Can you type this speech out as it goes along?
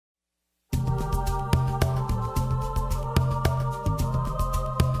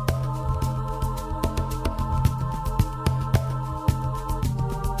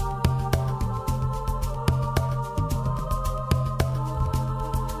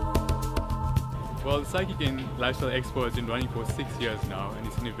Well, the Psychic and Lifestyle Expo has been running for 6 years now, and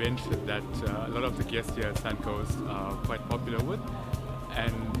it's an event that a lot of the guests here at Suncoast are quite popular with,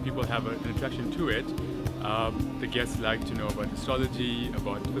 and people have an attraction to it. The guests like to know about astrology,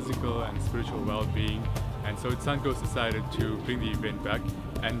 about physical and spiritual well-being, and so Suncoast decided to bring the event back.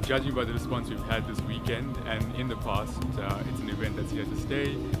 And judging by the response we've had this weekend and in the past, it's an event that's here to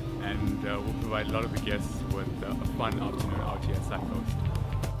stay, and will provide a lot of the guests with a fun afternoon out here at Suncoast.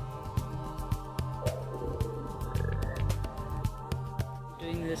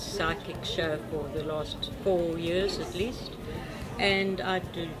 Doing this psychic show for the last 4 years at least, and I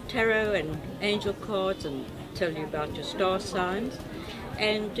do tarot and angel cards and tell you about your star signs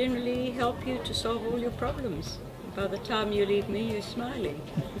and generally help you to solve all your problems. By the time you leave me, you're smiling.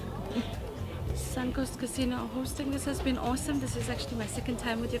 Suncoast Casino hosting this has been awesome. This is actually my second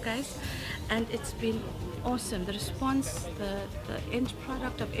time with you guys, and it's been awesome. The response, the end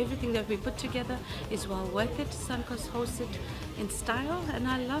product of everything that we put together is well worth it. Suncoast hosts it in style, and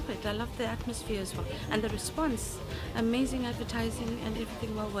I love it. I love the atmosphere as well, and the response, amazing advertising and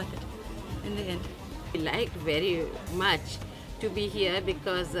everything well worth it in the end. We like very much to be here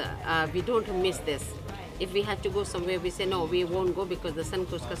because we don't miss this. If we had to go somewhere, we say no, we won't go because the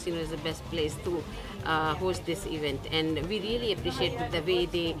Suncoast Casino is the best place to host this event. And we really appreciate the way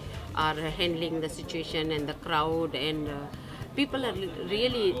they are handling the situation and the crowd, and people are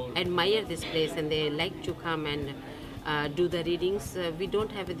really admire this place and they like to come and do the readings. We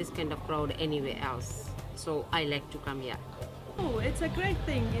don't have this kind of crowd anywhere else, so I like to come here. Oh, it's a great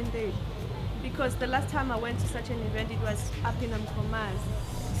thing indeed, because the last time I went to such an event, it was up in Mkomazi.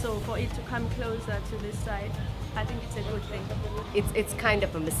 So for it to come closer to this side, I think it's a good thing. It's kind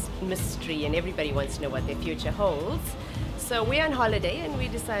of a mystery, and everybody wants to know what their future holds. So we're on holiday and we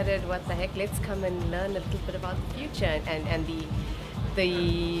decided, what the heck, let's come and learn a little bit about the future and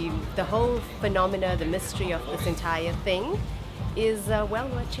the whole phenomena, the mystery of this entire thing is well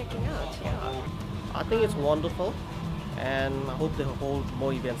worth checking out. Yeah. I think it's wonderful, and I hope they hold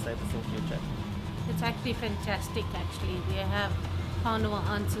more events like this in the future. It's actually fantastic. Actually, we have found our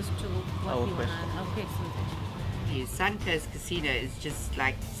answers to what we want, our questions. The Suncoast Casino is just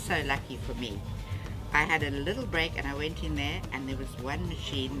like so lucky for me. I had a little break and I went in there, and there was one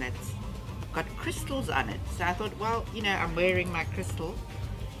machine that's got crystals on it. So I thought, well, you know, I'm wearing my crystal.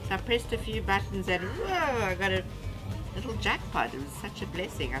 So I pressed a few buttons and whoa, I got a little jackpot. It was such a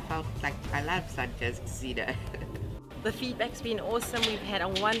blessing. I felt like I love Suncoast Casino. The feedback's been awesome. We've had a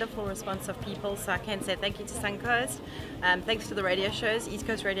wonderful response of people, so I can say thank you to Suncoast. Thanks to the radio shows, East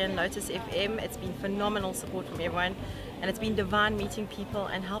Coast Radio and Lotus FM. It's been phenomenal support from everyone, and it's been divine meeting people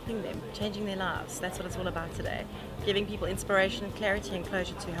and helping them, changing their lives. That's what it's all about today. Giving people inspiration, clarity and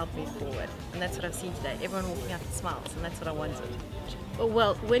closure to help move forward. And that's what I've seen today. Everyone walking out with smiles, and that's what I wanted.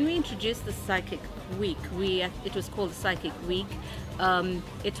 Well, when we introduced the Psychic Week, it was called the Psychic Week.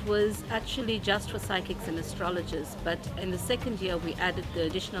 It was actually just for psychics and astrologers, but in the second year we added the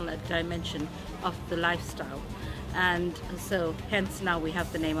additional dimension of the lifestyle, and so hence now we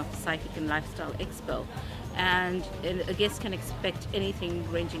have the name of the Psychic and Lifestyle Expo. And a guest can expect anything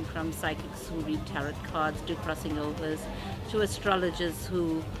ranging from psychics who read tarot cards, do crossing overs, to astrologers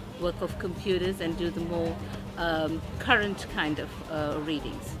who work off computers and do the more current kind of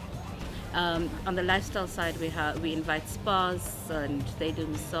readings. On the lifestyle side, we invite spas, and they do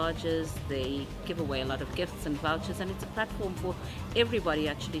massages. They give away a lot of gifts and vouchers, and it's a platform for everybody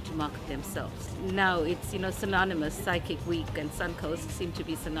actually to market themselves. Now it's synonymous. Psychic Week and Suncoast seem to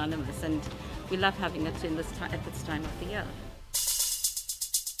be synonymous, and we love having it at this time of the year.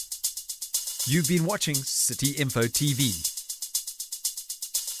 You've been watching CityInfo TV.